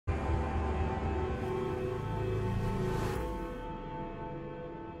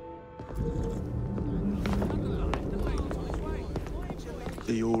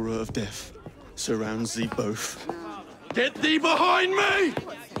The aura of death surrounds thee both. Get thee behind me!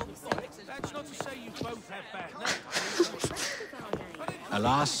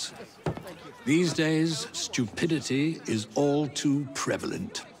 Alas, these days, stupidity is all too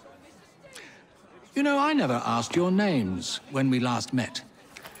prevalent. You know, I never asked your names when we last met.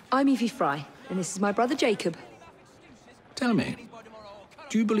 I'm Evie Fry, and this is my brother Jacob. Tell me,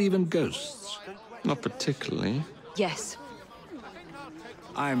 do you believe in ghosts? Not particularly. Yes.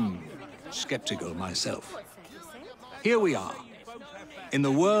 I'm skeptical myself. Here we are, in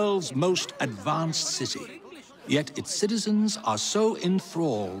the world's most advanced city, yet its citizens are so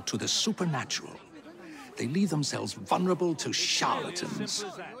enthralled to the supernatural, they leave themselves vulnerable to charlatans.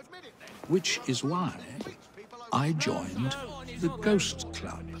 Which is why I joined the Ghost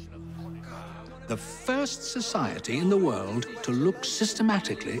Club. The first society in the world to look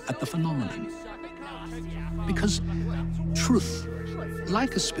systematically at the phenomenon. Because truth,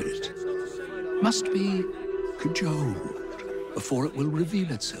 like a spirit, must be cajoled before it will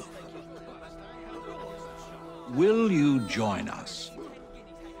reveal itself. Will you join us?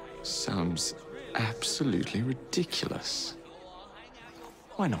 Sounds absolutely ridiculous.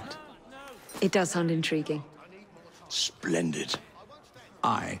 Why not? It does sound intriguing. Splendid.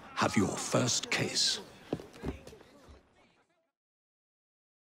 I have your first case.